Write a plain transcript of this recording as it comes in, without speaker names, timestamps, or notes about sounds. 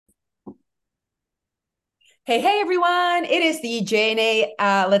Hey, everyone. It is the JNA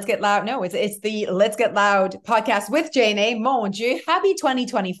Let's Get Loud. No, it's the Let's Get Loud podcast with JNA. Mon Dieu. Happy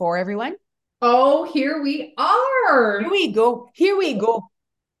 2024, everyone. Oh, here we Here are. we go. Here we go.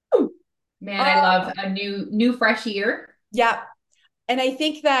 Man, I Uh, love a new fresh year. yeah. And I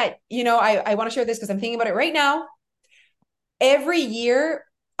think that, I want to share this because I'm thinking about it right now. Every year,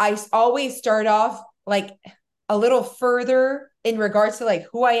 always start off like a little further in regards to like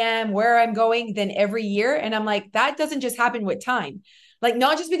who I am, where I'm going than every year. And I'm like, that doesn't just happen with time. Like,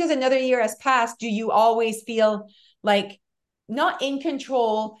 not just because another year has passed, do you always feel like not in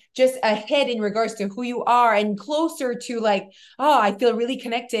control, just ahead in regards to who you are and closer to like, oh, I feel really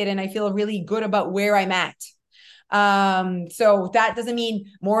connected and I feel really good about where I'm at. So that doesn't mean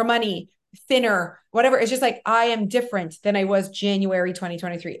more money, thinner, whatever. It's just like I am different than I was January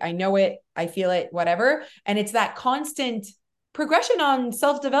 2023. I know it, I feel it, whatever. And it's that constant progression on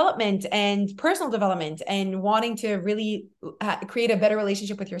self-development and personal development and wanting to really create a better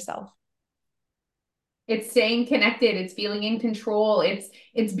relationship with yourself. It's staying connected, it's feeling in control.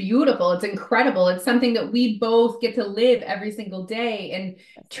 It's beautiful, it's incredible. It's something that we both get to live every single day and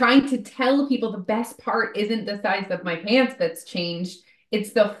trying to tell people the best part isn't the size of my pants that's changed.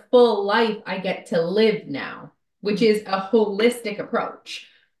 It's the full life I get to live now, which is a holistic approach,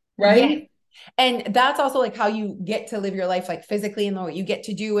 Yes. right? And that's also like how you get to live your life, like physically and what you get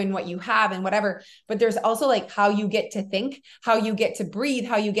to do and what you have and whatever. But there's also like how you get to think, how you get to breathe,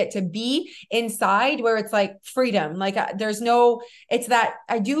 how you get to be inside, where it's like freedom. Like there's no, it's that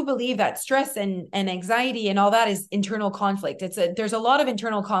I do believe that stress and anxiety and all that is internal conflict. There's a lot of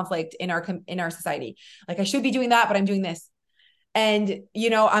internal conflict in our society. Like I should be doing that, but I'm doing this. And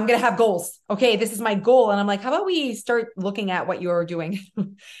I'm going to have goals. Okay, this is my goal. And I'm like, how about we start looking at what you're doing?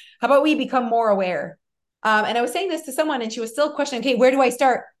 How about we become more aware? And I was saying this to someone and she was still questioning, okay, where do I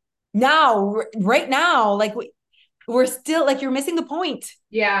start now, right now? Like we're still like, you're missing the point.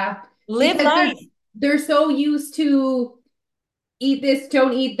 Yeah, Live because life. they're so used to eat this,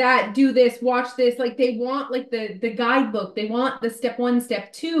 don't eat that, do this, watch this. Like they want like the guidebook. They want the step one,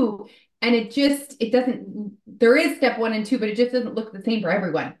 step two. And it doesn't, there is step one and two, but it just doesn't look the same for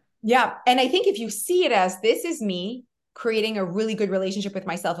everyone. Yeah. And I think if you see it as this is me creating a really good relationship with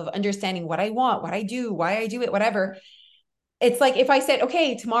myself of understanding what I want, what I do, why I do it, whatever. It's like if I said,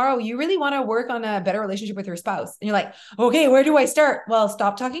 okay, tomorrow you really want to work on a better relationship with your spouse. And you're like, okay, where do I start? Well,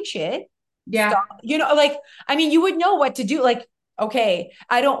 stop talking shit. Stop. Yeah. Like, I mean, you would know what to do. Like, okay,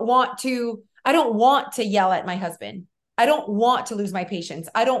 I don't want to yell at my husband. I don't want to lose my patience.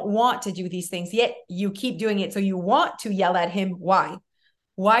 I don't want to do these things. Yet you keep doing it. So you want to yell at him. Why?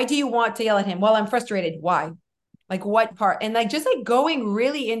 Why do you want to yell at him? Well, I'm frustrated. Why? Like what part? And like just like going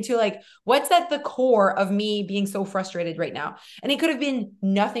really into like what's at the core of me being so frustrated right now. And it could have been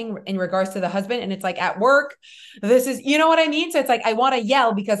nothing in regards to the husband. And it's like at work, this is, you know what I mean? So it's like I want to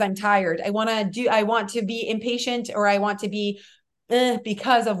yell because I'm tired. I want to be impatient or I want to be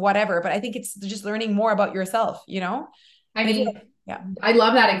because of whatever. But I think it's just learning more about yourself. I And I feel mean, like, yeah. I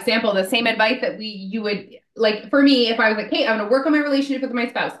love that example. The same advice that you would like for me, if I was like, hey, I'm gonna work on my relationship with my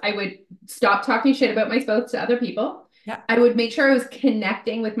spouse, I would stop talking shit about my spouse to other people. Yeah. I would make sure I was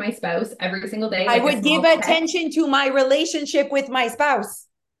connecting with my spouse every single day, I like a would give small text. attention to my relationship with my spouse.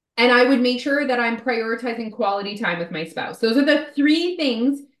 And I would make sure that I'm prioritizing quality time with my spouse. Those are the three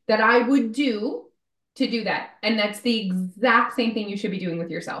things that I would do to do that. And that's the exact same thing you should be doing with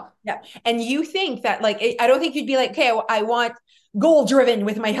yourself. Yeah. And you think that, like, I don't think you'd be like, okay, I want goal driven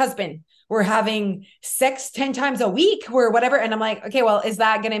with my husband. We're having sex 10 times a week or whatever. And I'm like, okay, well, is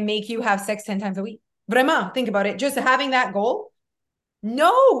that going to make you have sex 10 times a week? Vraiment, think about it. Just having that goal.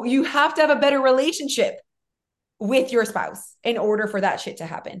 No, you have to have a better relationship with your spouse in order for that shit to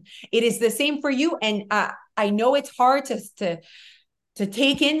happen. It is the same for you. And I know it's hard to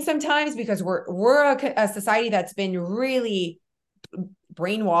take in sometimes because we're a society that's been really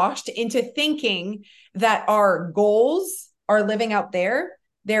brainwashed into thinking that our goals are living out there.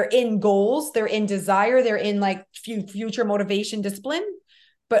 They're in goals, they're in desire, they're in like future motivation, discipline.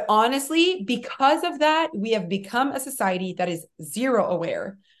 But honestly, because of that, we have become a society that is zero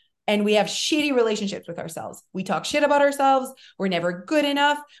aware and we have shitty relationships with ourselves. We talk shit about ourselves. We're never good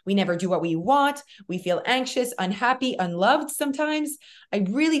enough. We never do what we want. We feel anxious, unhappy, unloved sometimes. I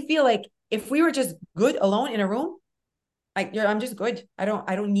really feel like if we were just good alone in a room, like I'm just good. I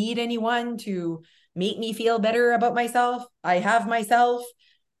don't need anyone to make me feel better about myself. I have myself.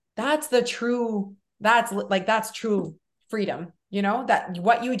 That's true freedom, that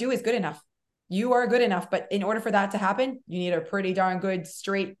what you do is good enough. You are good enough, but in order for that to happen, you need a pretty darn good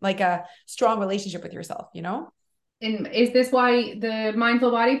straight like a strong relationship with yourself. And is this why the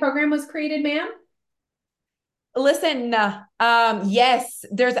Mindful Body program was created, ma'am? Listen, yes,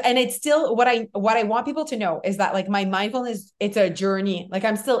 there's, and it's still what I want people to know is that like my mindfulness, it's a journey. Like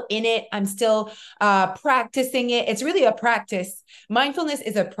I'm still in it. I'm still practicing it. It's really a practice. Mindfulness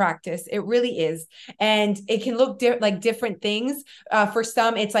is a practice. It really is. And it can look like different things. For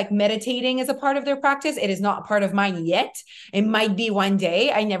some, it's like meditating is a part of their practice. It is not part of mine yet. It might be one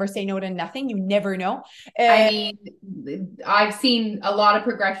day. I never say no to nothing. You never know. I Uh, mean, I've seen a lot of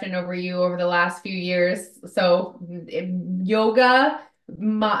progression over you over the last few years. So, yoga,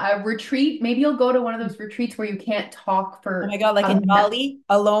 a retreat, maybe you'll go to one of those retreats where you can't talk oh my for God, like in Bali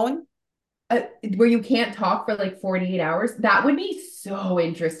alone. where you can't talk for like 48 hours. That would be so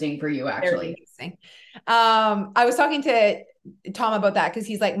interesting for you, Very actually. interesting. I was talking to Tom about that because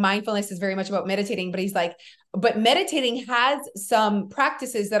he's like, mindfulness is very much about meditating, but he's like, but meditating has some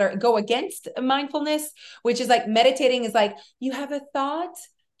practices that are go against mindfulness, which is like meditating is like you have a thought,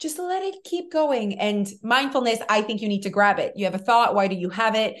 just let it keep going. And mindfulness, I think you need to grab it. You have a thought, why do you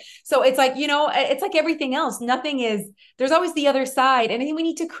have it? So it's like, it's like everything else. Nothing is, there's always the other side. And I think we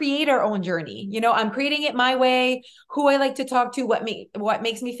need to create our own journey. I'm creating it my way, who I like to talk to, what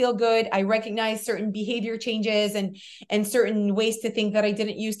makes me feel good. I recognize certain behavior changes and certain ways to think that I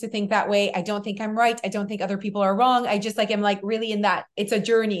didn't used to think that way. I don't think I'm right. I don't think other people are wrong. I just like am like really in that. It's a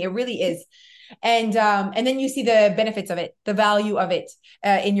journey. It really is. And then you see the benefits of it, the value of it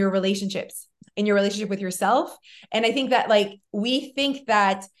in your relationships, in your relationship with yourself. And I think that like we think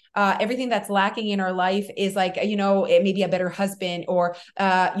that everything that's lacking in our life is like, it may be a better husband or,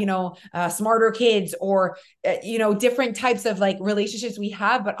 smarter kids or, different types of like relationships we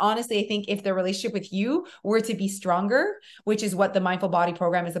have. But honestly, I think if the relationship with you were to be stronger, which is what the Mindful Body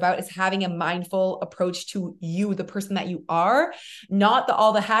program is about, is having a mindful approach to you, the person that you are, not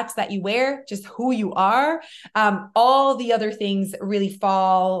all the hats that you wear, just who you are. All the other things really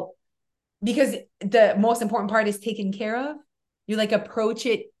fall because the most important part is taken care of. You like approach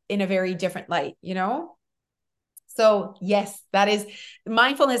it in a very different light. So yes, that is,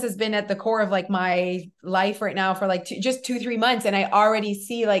 mindfulness has been at the core of like my life right now for like just 2-3 months. And I already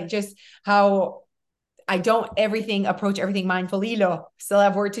see like just how I don't approach everything mindfully. Still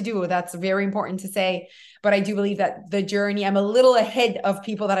have work to do. That's very important to say. But I do believe that the journey, I'm a little ahead of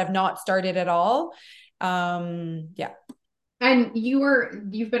people that have not started at all. Yeah. And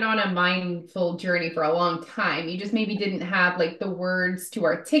you've been on a mindful journey for a long time. You just maybe didn't have like the words to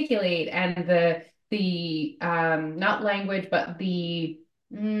articulate and the not language, but the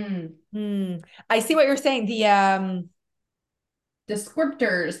I see what you're saying. The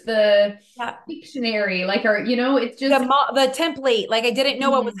descriptors, the yeah, dictionary, like it's the just the template. Like I didn't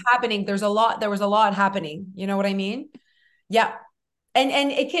know what was mm, happening. There was a lot happening. You know what I mean? Yeah.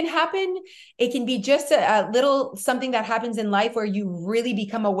 And it can happen. It can be just a little something that happens in life where you really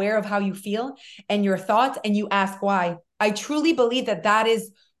become aware of how you feel and your thoughts, and you ask why. I truly believe that that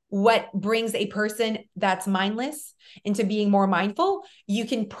is what brings a person that's mindless into being more mindful. You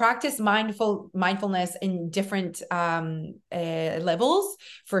can practice mindfulness in different levels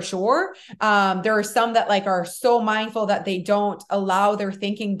for sure. There are some that like are so mindful that they don't allow their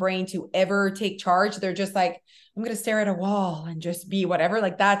thinking brain to ever take charge. They're just like, I'm going to stare at a wall and just be whatever.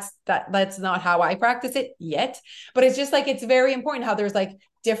 Like that's not how I practice it yet. But it's just like, it's very important how there's like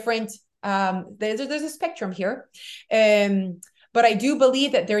different, there's a spectrum here. But I do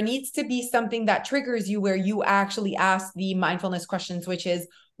believe that there needs to be something that triggers you where you actually ask the mindfulness questions, which is,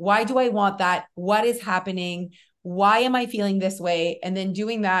 why do I want that? What is happening? Why am I feeling this way? And then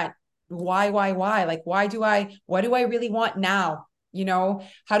doing that, why? Like, what do I really want now?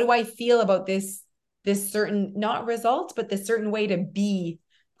 How do I feel about this certain, not result, but this certain way to be?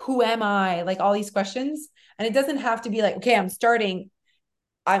 Who am I? Like all these questions. And it doesn't have to be like, okay,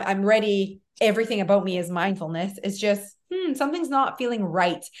 I'm ready. Everything about me is mindfulness. It's just, something's not feeling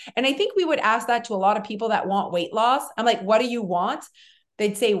right. And I think we would ask that to a lot of people that want weight loss. I'm like, what do you want?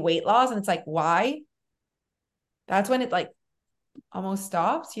 They'd say weight loss. And it's like, why? That's when it like almost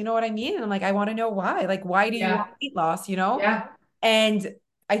stops. You know what I mean? And I'm like, I want to know why. Like, why do you want yeah, weight loss? yeah, And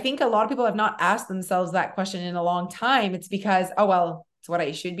I think a lot of people have not asked themselves that question in a long time. It's because, oh, well, it's what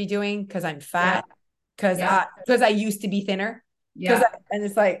I should be doing because I'm yeah, fat, yeah, because I used to be thinner. yeah, And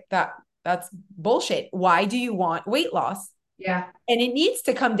it's like that's bullshit. Why do you want weight loss? yeah, And it needs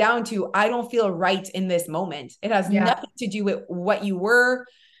to come down to, I don't feel right in this moment. It has yeah, nothing to do with what you were,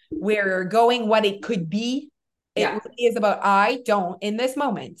 where you're going, what it could be. It yeah, really is about, in this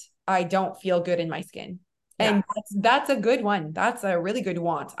moment, I don't feel good in my skin. yeah. And that's a good one. That's a really good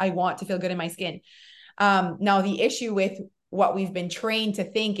want. I want to feel good in my skin. Now the issue with what we've been trained to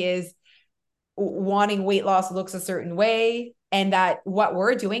think is wanting weight loss looks a certain way. and that what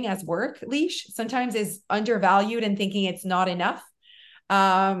we're doing as work, Leash, sometimes is undervalued and thinking it's not enough.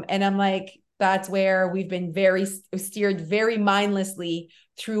 And I'm like, that's where we've been very steered very mindlessly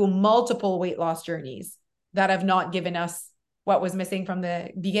through multiple weight loss journeys that have not given us what was missing from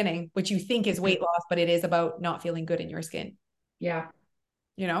the beginning, which you think is weight loss, but it is about not feeling good in your skin. Yeah.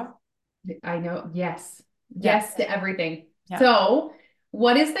 You know? I know. Yes. Yeah. Yes to everything. Yeah. So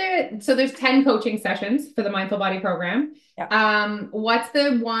what is there? So there's 10 coaching sessions for the Mindful Body program. Yeah. What's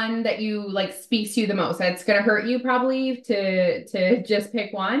the one that you like speaks to you the most? It's gonna hurt you probably to just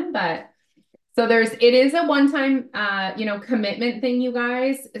pick one, but so it is a one-time commitment thing, you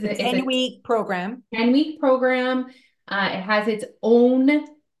guys. It's a 10-week program. 10-week program. It has its own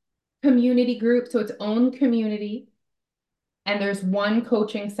community group, so its own community. And there's one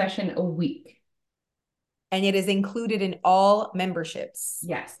coaching session a week. And it is included in all memberships.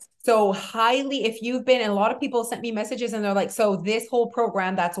 Yes. So highly, if you've been, and a lot of people sent me messages and they're like, so this whole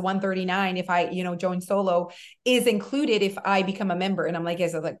program, that's $139 if I, join solo, is included if I become a member. And I'm like,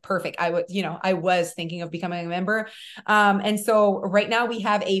 is it like perfect? I was thinking of becoming a member. And so right now we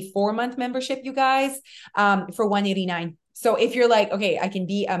have a 4-month membership, you guys, for $189. So if you're like, okay, I can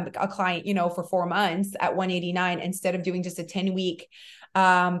be a client, for 4 months at $189 instead of doing just a 10-week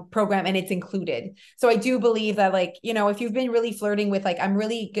program, and it's included. So I do believe that, like, if you've been really flirting with like, I'm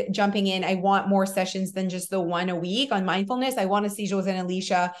really jumping in, I want more sessions than just the one a week on mindfulness. I want to see Jose and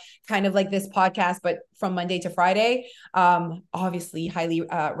Alicia kind of like this podcast, but from Monday to Friday. Obviously highly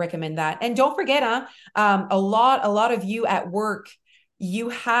recommend that. And don't forget, a lot of you at work, you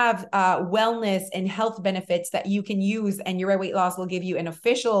have wellness and health benefits that you can use, and Your Red Weight Loss will give you an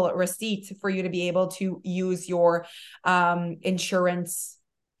official receipt for you to be able to use your insurance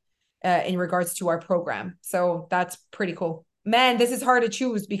in regards to our program. So that's pretty cool. Man, this is hard to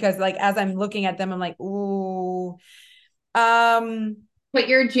choose because like, as I'm looking at them, I'm like, ooh. Put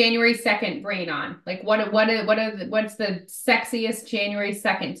your January 2nd brain on. Like what's the sexiest January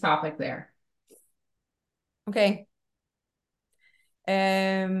 2nd topic there? Okay.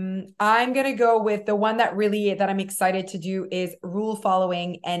 I'm gonna go with the one that I'm excited to do is rule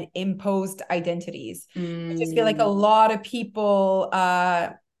following and imposed identities. I just feel like a lot of people,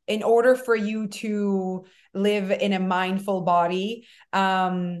 in order for you to live in a mindful body,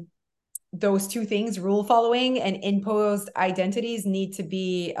 those two things, rule following and imposed identities, need to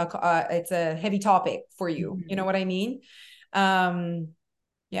be it's a heavy topic for you. You know what I mean? Yeah.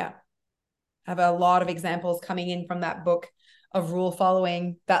 I have a lot of examples coming in from that book of rule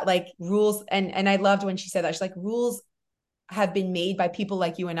following, that like rules. And I loved when she said that. She's like, rules have been made by people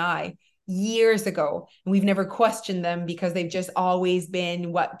like you and I years ago, and we've never questioned them because they've just always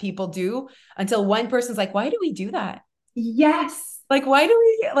been what people do, until one person's like, why do we do that? Yes. Like, why do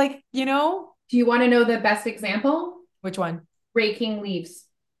we, like, Do you want to know the best example? Which one? Raking leaves.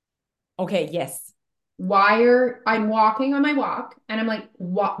 Okay. Yes. I'm walking on my walk and I'm like,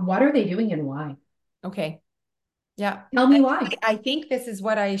 what are they doing and why? Okay. Yeah. Tell me why. I think this is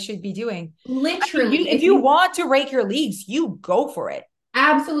what I should be doing. Literally. I mean, if you want to rake your leaves, you go for it.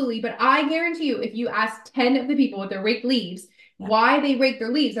 Absolutely. But I guarantee you, if you ask 10 of the people with their raked leaves, why they rake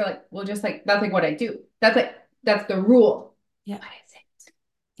their leaves, they're like, well, just like, that's like what I do. That's the rule. Yeah. What is it?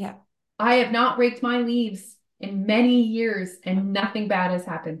 Yeah. I have not raked my leaves in many years and nothing bad has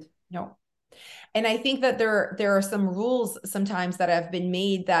happened. No. And I think that there are some rules sometimes that have been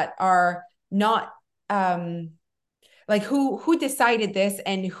made that are not, like who decided this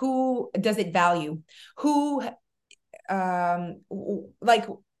and who does it value? Who, like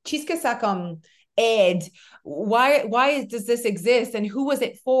Chiska Sakam Ed, why does this exist? And who was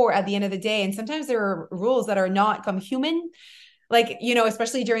it for at the end of the day? And sometimes there are rules that are not come human. Like,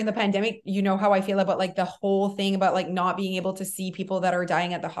 especially during the pandemic, how I feel about like the whole thing about like not being able to see people that are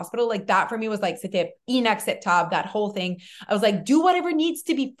dying at the hospital. Like that for me was like, c'était inacceptable, that whole thing. I was like, do whatever needs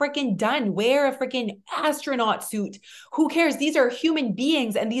to be freaking done. Wear a freaking astronaut suit. Who cares? These are human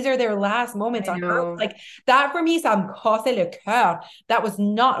beings and these are their last moments on Earth. Like that for me, ça me cassait le cœur. That was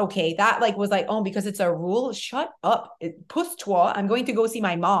not okay. That like was like, oh, because it's a rule. Shut up. Pousse-toi. I'm going to go see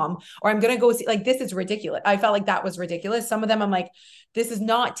my mom, or I'm going to go see, like, this is ridiculous. I felt like that was ridiculous. Some of them I'm like, this is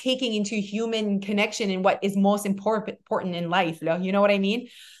not taking into human connection and what is most important in life. You know what I mean?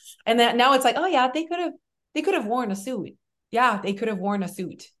 And then now it's like, oh yeah, they could have worn a suit. Yeah, they could have worn a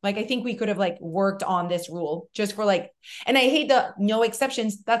suit. Like, I think we could have like worked on this rule just for like, and I hate the no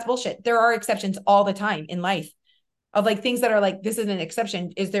exceptions. That's bullshit. There are exceptions all the time in life of like things that are like, this is an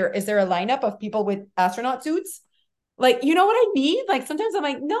exception. Is there a lineup of people with astronaut suits? Like, you know what I mean? Like sometimes I'm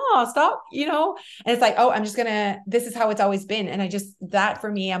like, no, stop, and it's like, oh, this is how it's always been. And that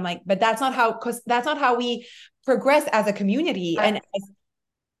for me, I'm like, but that's not how we progress as a community. And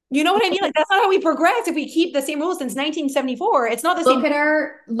you know what I mean? Like, that's not how we progress. If we keep the same rules since 1974, it's not the same.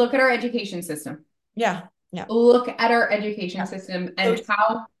 Look at our education system. Yeah. Yeah. Look at our education Yeah. system and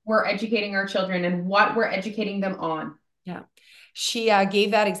how we're educating our children and what we're educating them on. Yeah. She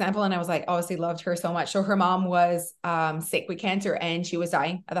gave that example, and I was like, obviously loved her so much. So her mom was sick with cancer, and she was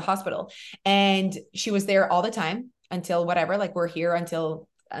dying at the hospital, and she was there all the time until whatever, like we're here until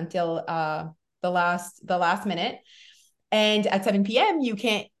the last minute. And at 7 p.m. you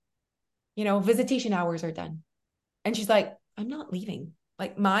can't, visitation hours are done. And she's like, I'm not leaving.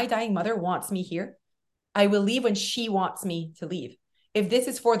 Like, my dying mother wants me here. I will leave when she wants me to leave. If this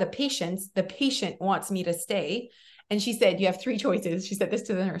is for the patient wants me to stay. And she said, you have three choices. She said this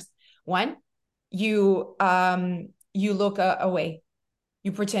to the nurse. One, you look away.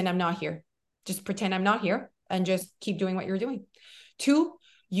 You pretend I'm not here. Just pretend I'm not here and just keep doing what you're doing. Two,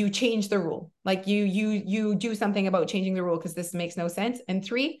 you change the rule. Like you do something about changing the rule because this makes no sense. And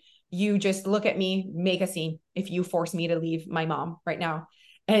three, you just look at me, make a scene if you force me to leave my mom right now.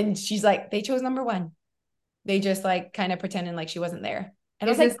 And she's like, they chose number one. They just like kind of pretending like she wasn't there. And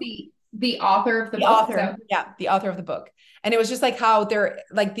is I was this like, the author of the book? Author, yeah, the author of the book. And it was just like how they're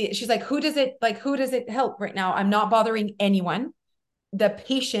like she's like, who does it help right now? I'm not bothering anyone. The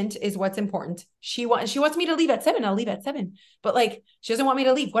patient is what's important. She wants me to leave at 7. I'll leave at 7. But like, she doesn't want me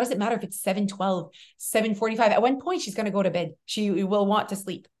to leave. What does it matter if it's 7:12, 7:45? At one point, she's going to go to bed. She will want to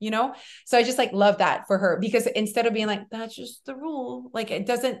sleep, So I just like love that for her, because instead of being like, that's just the rule, like it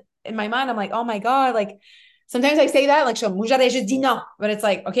doesn't, in my mind, I'm like, oh my God, like sometimes I say that, like, j'aurais juste dit non, but it's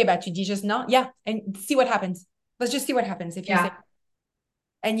like, okay, bah, tu dis just non. Yeah. And see what happens. Let's just see what happens if you say,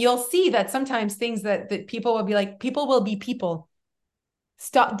 and you'll see that sometimes things that people will be like, people will be people.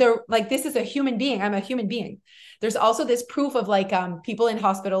 Stop. They're like, this is a human being. I'm a human being. There's also this proof of like people in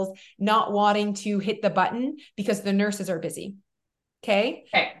hospitals not wanting to hit the button because the nurses are busy. Okay.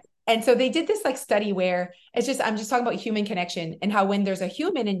 And so they did this like study where I'm just talking about human connection and how when there's a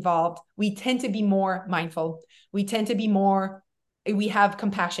human involved, we tend to be more mindful. We tend to be we have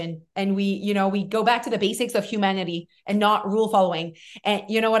compassion, and we go back to the basics of humanity and not rule following. And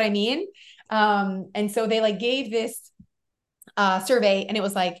you know what I mean? And so they like gave this survey, and it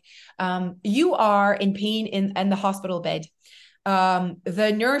was like, you are in pain in the hospital bed.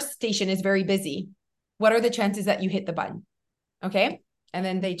 The nurse station is very busy. What are the chances that you hit the button? Okay. And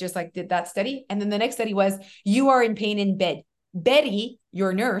then they just like did that study. And then the next study was, you are in pain in bed. Betty,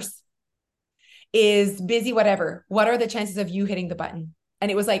 your nurse, is busy, whatever. What are the chances of you hitting the button? And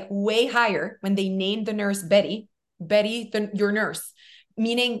it was like way higher when they named the nurse Betty, your nurse,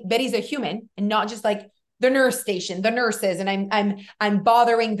 meaning Betty's a human and not just like the nurse station, the nurses. And I'm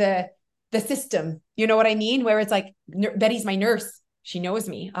bothering the system. You know what I mean? Where it's like, Betty's my nurse. She knows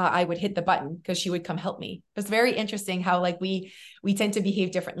me. I would hit the button because she would come help me. It's very interesting how like we tend to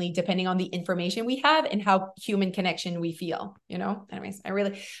behave differently depending on the information we have and how human connection we feel, anyways,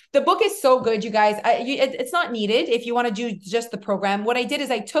 the book is so good, you guys. It's not needed if you want to do just the program. What I did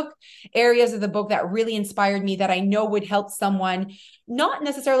is I took areas of the book that really inspired me that I know would help someone, not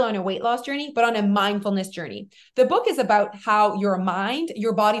necessarily on a weight loss journey, but on a mindfulness journey. The book is about how your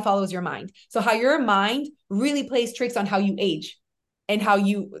body follows your mind. So how your mind really plays tricks on how you age. And how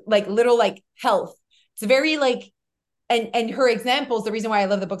you like little like health. It's very like, and her examples, the reason why I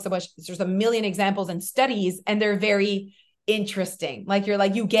love the book so much is there's a million examples and studies, and they're very interesting. Like you're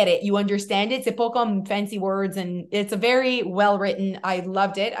like, you get it, you understand it. C'est pas comme fancy words, and it's a very well written. I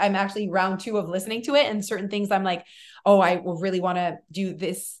loved it. I'm actually round 2 of listening to it, and certain things I'm like, oh, I will really want to do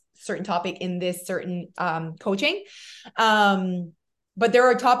this certain topic in this certain coaching. But there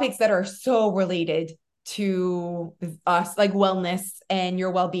are topics that are so related to us, like wellness and your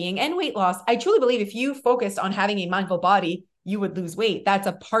well-being and weight loss. I truly believe if you focused on having a mindful body, you would lose weight. That's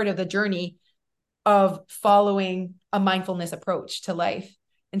a part of the journey of following a mindfulness approach to life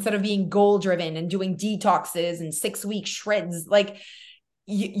instead of being goal driven and doing detoxes and 6-week shreds. Like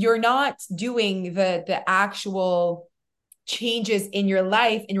you're not doing the actual changes in your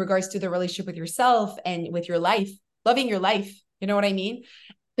life in regards to the relationship with yourself and with your life, loving your life. You know what I mean?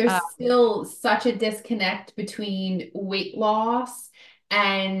 There's still such a disconnect between weight loss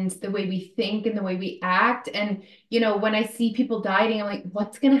and the way we think and the way we act. And, when I see people dieting, I'm like,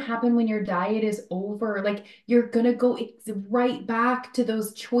 what's going to happen when your diet is over? Like, you're going to go right back to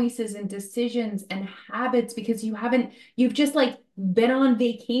those choices and decisions and habits because you've just like been on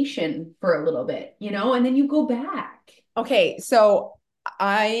vacation for a little bit, and then you go back. Okay. So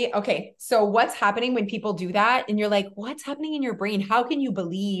what's happening when people do that? And you're like, what's happening in your brain? How can you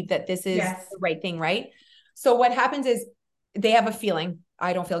believe that this is the right thing? Right. So what happens is they have a feeling,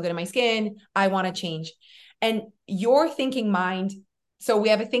 I don't feel good in my skin. I want to change. And your thinking mind, so we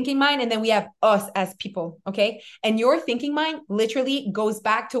have a thinking mind and then we have us as people, okay? And your thinking mind literally goes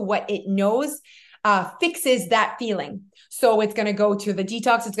back to what it knows, fixes that feeling. So it's going to go to the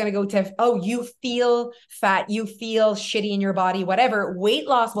detox. It's going to go to, oh, you feel fat, you feel shitty in your body, whatever. Weight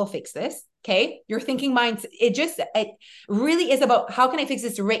loss will fix this. Okay. Your thinking mind, it really is about how can I fix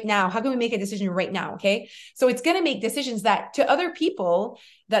this right now? How can we make a decision right now? Okay. So it's going to make decisions that to other people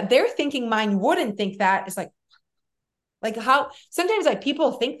that their thinking mind wouldn't think that. It's like how sometimes like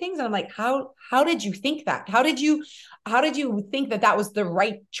people think things and I'm like, how did you think that? How did you think that that was the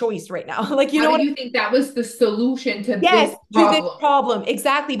right choice right now? Like, you How know do what? you think that was the solution to Yes, this to this problem? problem.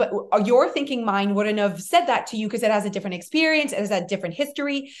 Exactly. But your thinking mind wouldn't have said that to you because it has a different experience, it has a different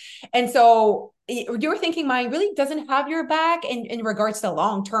history. And so your thinking mind really doesn't have your back in regards to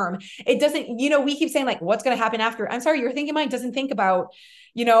long term. It doesn't, we keep saying like, what's going to happen after? I'm sorry, your thinking mind doesn't think about,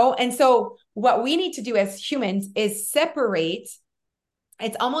 and so what we need to do as humans is separate.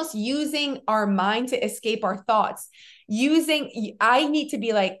 It's almost using our mind to escape our thoughts. I need to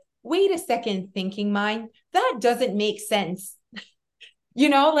be like, wait a second, thinking mind, that doesn't make sense.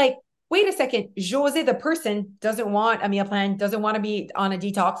 Like, wait a second, Jose, the person, doesn't want a meal plan, doesn't want to be on a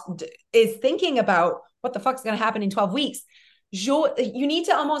detox, is thinking about what the fuck's going to happen in 12 weeks. You need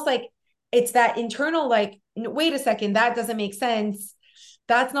to almost like, it's that internal, like, wait a second, that doesn't make sense.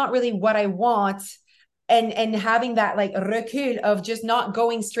 That's not really what I want. And having that like recul of just not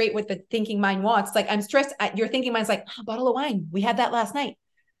going straight with the thinking mind wants. Like, I'm stressed. Your thinking mind's like, a bottle of wine. We had that last night.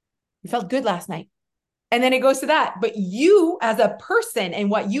 We felt good last night. And then it goes to that. But you as a person and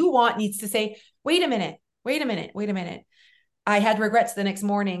what you want needs to say, wait a minute, wait a minute, wait a minute. I had regrets the next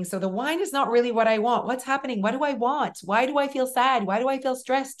morning. So the wine is not really what I want. What's happening? What do I want? Why do I feel sad? Why do I feel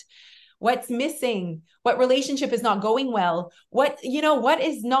stressed? What's missing? What relationship is not going well? What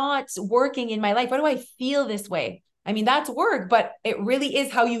is not working in my life? Why do I feel this way? I mean, that's work, but it really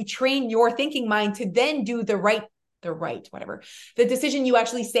is how you train your thinking mind to then do whatever, the decision you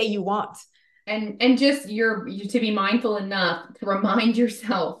actually say you want. And just you to be mindful enough to remind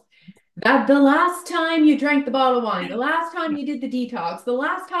yourself that the last time you drank the bottle of wine, the last time you did the detox, the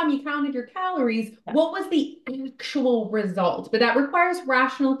last time you counted your calories, what was the actual result? But that requires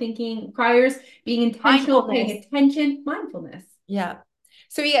rational thinking, requires being intentional, paying Mindfulness. attention, mindfulness. Yeah.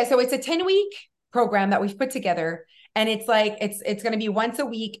 So it's a 10-week program that we've put together. And it's like it's going to be once a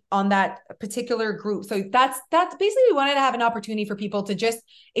week on that particular group. So that's basically, we wanted to have an opportunity for people to just,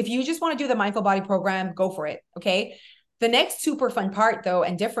 if you just want to do the Mindful Body program, go for it. Okay. The next super fun part though,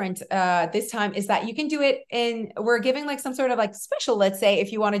 and different this time, is that you can do it we're giving like some sort of like special, let's say,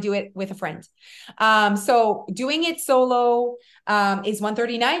 if you want to do it with a friend. So doing it solo is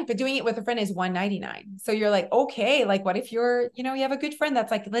 $139, but doing it with a friend is $199. So you're like, okay, like what if you have a good friend that's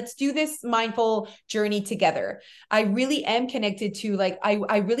like, let's do this mindful journey together. I really am connected to like,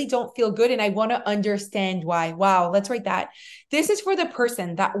 I really don't feel good and I want to understand why. Wow, let's write that. This is for the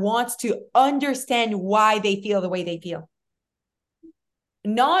person that wants to understand why they feel the way they feel.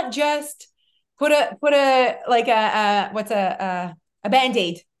 Not just put a like a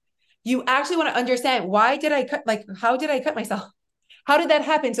band-aid. You actually want to understand, why did I cut, like, how did I cut myself? How did that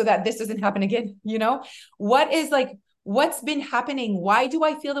happen so that this doesn't happen again? What's been happening? Why do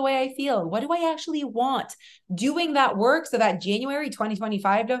I feel the way I feel? What do I actually want? Doing that work so that January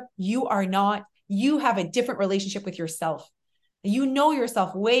 2025, you have a different relationship with yourself. You know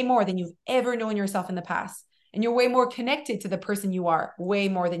yourself way more than you've ever known yourself in the past. And you're way more connected to the person you are, way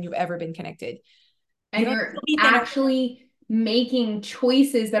more than you've ever been connected. And you're actually making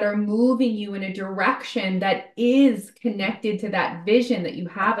choices that are moving you in a direction that is connected to that vision that you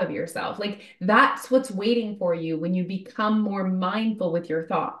have of yourself. Like that's what's waiting for you when you become more mindful with your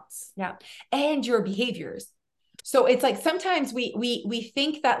thoughts. Yeah. And your behaviors. So it's like sometimes we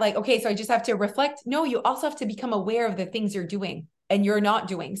think that like, okay, so I just have to reflect. No, you also have to become aware of the things you're doing and you're not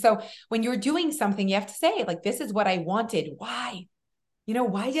doing. So when you're doing something, you have to say like, this is what I wanted. Why?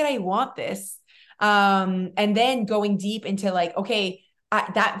 Why did I want this? And then going deep into like, okay,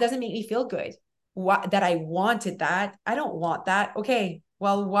 that doesn't make me feel good. That I wanted that. I don't want that. Okay.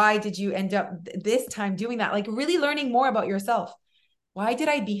 Well, why did you end up this time doing that? Like really learning more about yourself. Why did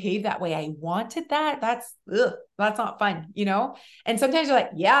I behave that way? I wanted that. That's not fun, And sometimes you're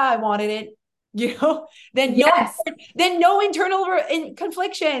like, yeah, I wanted it, then yes. no internal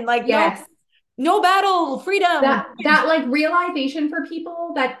confliction, like yes. no battle, freedom. That like realization for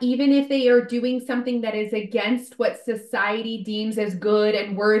people that even if they are doing something that is against what society deems as good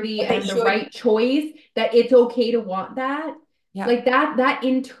and worthy and the right choice, that it's okay to want that. Yeah. Like that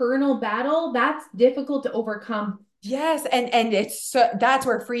internal battle, that's difficult to overcome Yes. And it's so, that's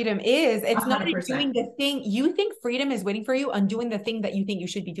where freedom is. It's not in 100%. doing the thing you think freedom is waiting for you on doing the thing that you think you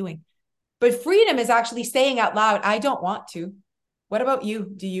should be doing. But freedom is actually saying out loud, I don't want to. What about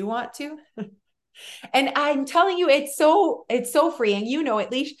you? Do you want to? And I'm telling you, it's so freeing. You know, at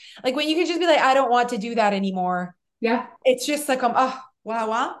least like when you can just be like, I don't want to do that anymore. Yeah. It's just like oh wow,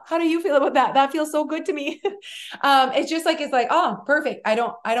 wow, how do you feel about that? That feels so good to me. It's just like it's like, oh, perfect. I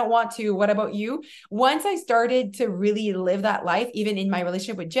don't want to. What about you? Once I started to really live that life, even in my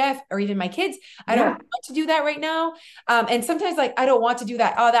relationship with Jeff or even my kids, I don't Yeah. want to do that right now. And sometimes like I don't want to do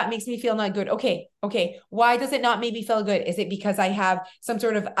that. Oh, that makes me feel not good. Okay, why does it not make me feel good? Is it because I have some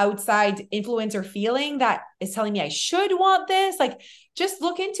sort of outside influence or feeling that is telling me I should want this? Like just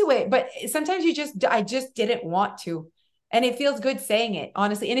look into it. But sometimes I just didn't want to. And it feels good saying it,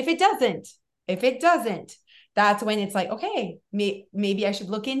 honestly. And if it doesn't, that's when it's like, okay, maybe I should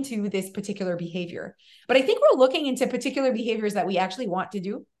look into this particular behavior. But I think we're looking into particular behaviors that we actually want to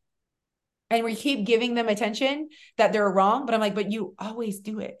do. And we keep giving them attention that they're wrong. But I'm like, but you always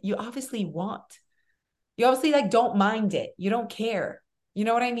do it. You obviously want. You obviously like don't mind it. You don't care. You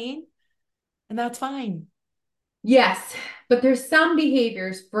know what I mean? And that's fine. Yes. But there's some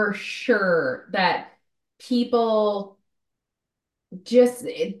behaviors for sure that people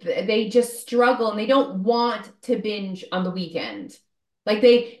they just struggle and they don't want to binge on the weekend. Like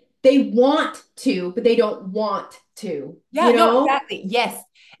they want to, but they don't want to, Yeah, no, exactly. Yes.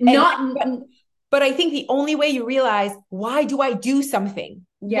 And Not but I think the only way you realize why do I do something?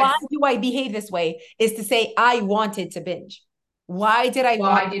 Why yes. do I behave this way is to say I wanted to binge. Why did I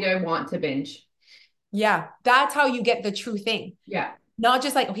want? Why did I want to binge? Yeah, that's how you get the true thing. Yeah. Not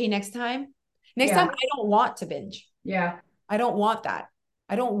just like, okay, next time Yeah. I don't want to binge. Yeah. I don't want that.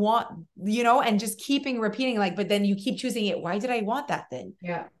 I don't want, and just keeping repeating like, but then you keep choosing it. Why did I want that then?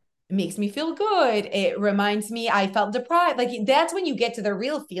 Yeah. It makes me feel good. It reminds me I felt deprived. Like that's when you get to the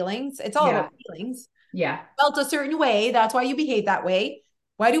real feelings. It's all Yeah. about feelings. Yeah. Felt a certain way. That's why you behave that way.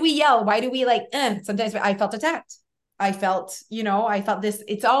 Why do we yell? Why do we like, sometimes I felt attacked. I felt this.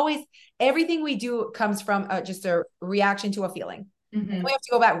 It's always everything we do comes from just a reaction to a feeling. And we Hmm. have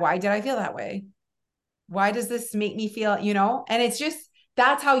to go back. Why did I feel that way? Why does this make me feel, And it's just,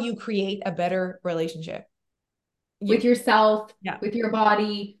 that's how you create a better relationship. With You, yourself, yeah, with your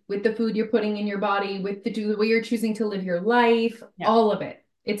body, with the food you're putting in your body, with the way you're choosing to live your life, yeah. all of it.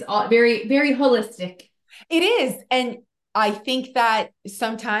 It's all very, very holistic. It is. And I think that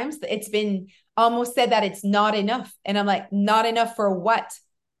sometimes it's been almost said that it's not enough. And I'm like, not enough for what?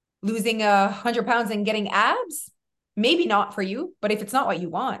 Losing 100 pounds and getting abs? Maybe not for you, but if it's not what you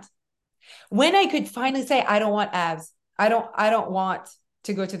want, when I could finally say, I don't want abs, I don't want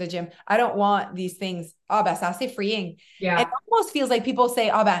to go to the gym, I don't want these things. Oh, ben, c'est assez freeing. And it Yeah. almost feels like people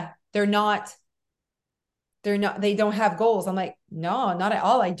say, oh, ben, they don't have goals. I'm like, no, not at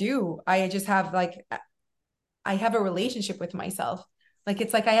all. I do. I just have like, I have a relationship with myself. Like,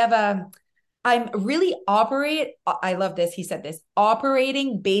 it's like I'm really I love this. He said this,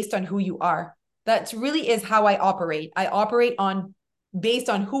 operating based on who you are. That really is how I operate. I operate based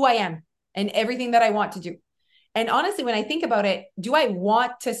on who I am and everything that I want to do. And honestly, when I think about it, do I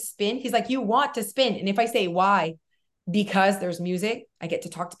want to spin? He's like, you want to spin. And if I say why, because there's music, I get to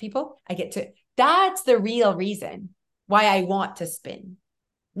talk to people, that's the real reason why I want to spin,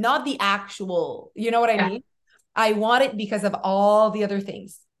 not the actual, you know what I Yeah. mean? I want it because of all the other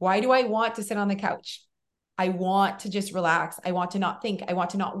things. Why do I want to sit on the couch? I want to just relax. I want to not think. I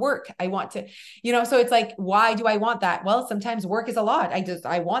want to not work. I want to, so it's like, why do I want that? Well, sometimes work is a lot.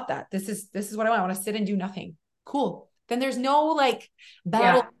 I want that. This is what I want. I want to sit and do nothing. Cool. Then there's no like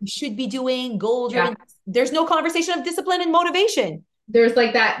battle Yeah. you should be doing, goal Yeah. driven. There's no conversation of discipline and motivation. There's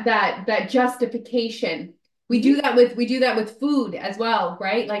like that justification. We do that with food as well,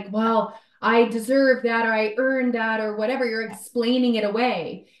 right? Like, well, I deserve that or I earned that or whatever. You're explaining it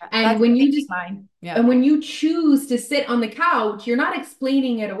away. And That's when you making just mine. Yeah. and when you choose to sit on the couch, you're not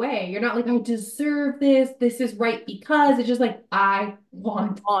explaining it away. You're not like, I deserve this. This is right because it's just like, I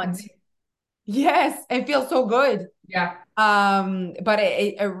want Want. this. Yes. It feels so good. Yeah. But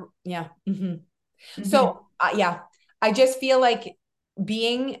yeah. Mhm. Hmm. So yeah, I just feel like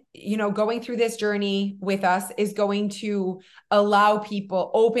going through this journey with us is going to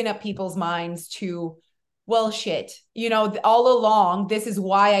open up people's minds to, well, shit, all along, this is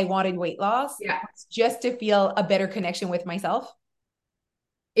why I wanted weight loss, Yeah. just to feel a better connection with myself.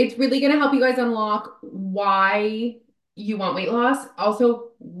 It's really going to help you guys unlock why you want weight loss. Also,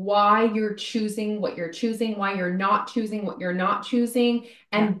 why you're choosing what you're choosing, why you're not choosing what you're not choosing. Yeah.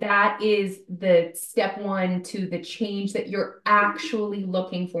 And that is the step one to the change that you're actually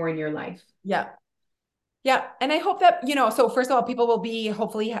looking for in your life. Yeah. Yeah. And I hope that, so first of all, people will be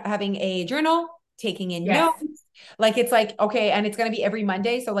hopefully having a journal, taking in Yes. notes. Like it's like, okay. And it's going to be every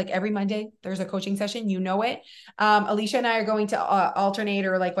Monday. So like every Monday there's a coaching session, it. Alicia and I are going to alternate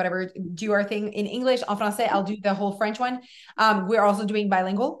or like whatever, do our thing in English, en français. I'll do the whole French one. We're also doing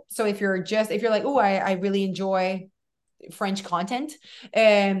bilingual. So if you're like, oh, I really enjoy French content,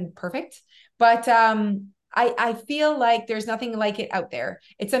 perfect. But, I feel like there's nothing like it out there.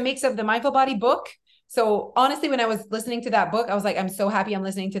 It's a mix of the Mindful Body book. So honestly, when I was listening to that book, I was like, I'm so happy I'm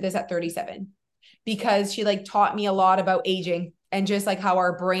listening to this at 37 because she like taught me a lot about aging and just like how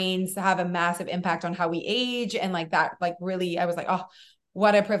our brains have a massive impact on how we age. And like that, like really, I was like, oh,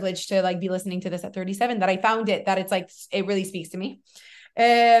 what a privilege to like be listening to this at 37 that I found that it's like, it really speaks to me.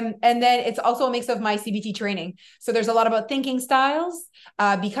 And then it's also a mix of my CBT training. So there's a lot about thinking styles,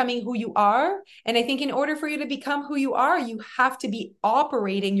 becoming who you are. And I think in order for you to become who you are, you have to be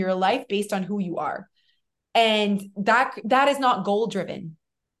operating your life based on who you are. And that is not goal driven.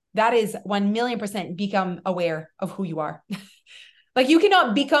 That is 1,000,000% become aware of who you are. Like you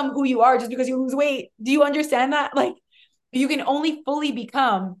cannot become who you are just because you lose weight. Do you understand that? Like you can only fully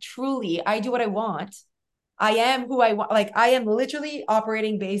become truly, I do what I want. I am who I want. Like I am literally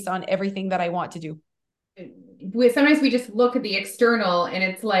operating based on everything that I want to do. Sometimes we just look at the external and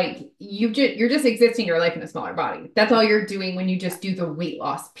it's like you're just existing your life in a smaller body. That's all you're doing when you just do the weight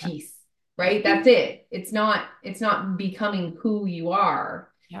loss piece, right? That's it. It's not becoming who you are.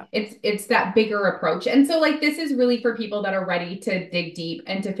 Yeah. It's that bigger approach. And so like this is really for people that are ready to dig deep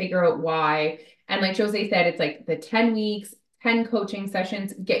and to figure out why. And like Jose said, it's like the 10 weeks, 10 coaching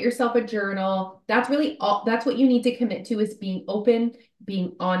sessions, get yourself a journal. That's really all, that's what you need to commit to, is being open,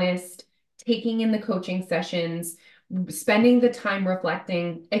 being honest, taking in the coaching sessions, spending the time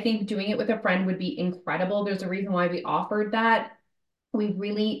reflecting. I think doing it with a friend would be incredible. There's a reason why we offered that. We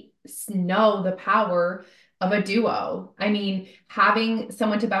really know the power of a duo. I mean, having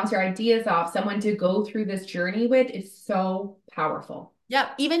someone to bounce your ideas off, someone to go through this journey with is so powerful. Yeah.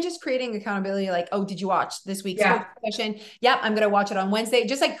 Even just creating accountability, like, oh, did you watch this week's Yeah. session? Yeah, I'm going to watch it on Wednesday.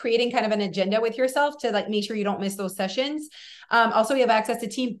 Just like creating kind of an agenda with yourself to like make sure you don't miss those sessions. Also, we have access to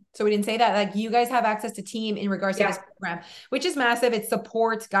team. So we didn't say that. Like you guys have access to team in regards to this program, which is massive. It's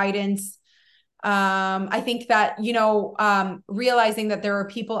support, guidance. I think that, realizing that there are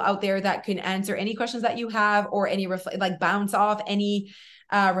people out there that can answer any questions that you have or any like bounce off any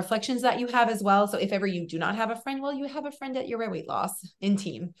reflections that you have as well. So if ever you do not have a friend, well, you have a friend at your weight loss in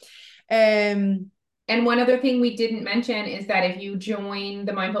team. And one other thing we didn't mention is that if you join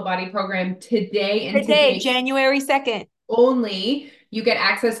the Mindful Body program today, January 2nd, only, you get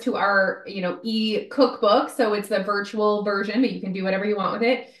access to our, e-cookbook. So it's the virtual version, but you can do whatever you want with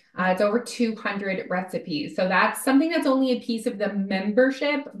it. It's over 200 recipes. So that's something that's only a piece of the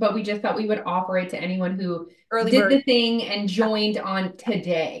membership, but we just thought we would offer it to anyone who early did bird. the thing and joined on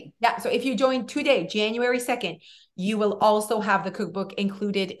today. Yeah. So if you join today, January 2nd, you will also have the cookbook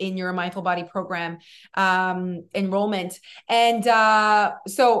included in your Mindful Body program enrollment. And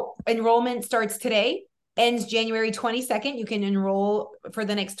so enrollment starts today, ends January 22nd. You can enroll for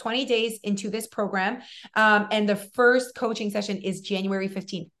the next 20 days into this program. And the first coaching session is January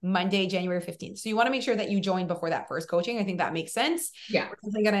 15th, Monday, January 15th. So you want to make sure that you join before that first coaching. I think that makes sense. Yeah. We're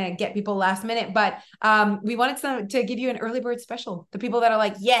definitely going to get people last minute, but we wanted to give you an early bird special. The people that are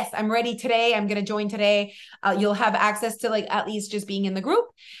like, yes, I'm ready today. I'm going to join today. You'll have access to like at least just being in the group.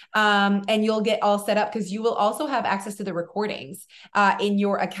 And you'll get all set up because you will also have access to the recordings in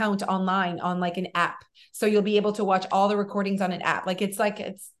your account online on like an app. So you'll be able to watch all the recordings on an app.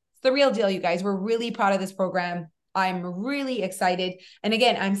 It's the real deal, you guys. We're really proud of this program. I'm really excited. And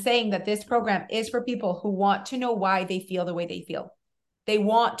again, I'm saying that this program is for people who want to know why they feel the way they feel. They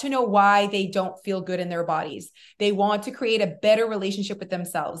want to know why they don't feel good in their bodies. They want to create a better relationship with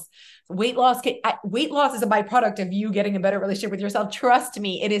themselves. Weight loss is a byproduct of you getting a better relationship with yourself. Trust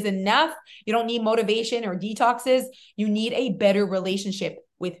me, it is enough. You don't need motivation or detoxes. You need a better relationship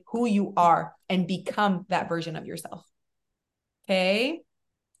with who you are and become that version of yourself. Okay.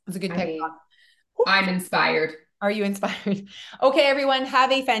 That's a good pep talk. I'm inspired. Are you inspired? Okay, everyone,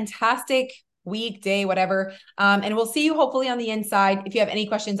 have a fantastic week, day, whatever. And we'll see you hopefully on the inside. If you have any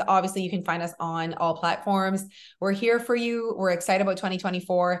questions, obviously you can find us on all platforms. We're here for you. We're excited about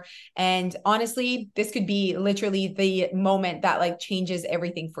 2024. And honestly, this could be literally the moment that like changes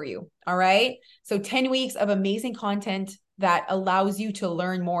everything for you. All right. So 10 weeks of amazing content that allows you to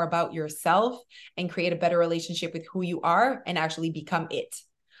learn more about yourself and create a better relationship with who you are and actually become it.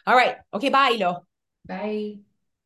 All right. Okay. Bye, Ilo. Bye.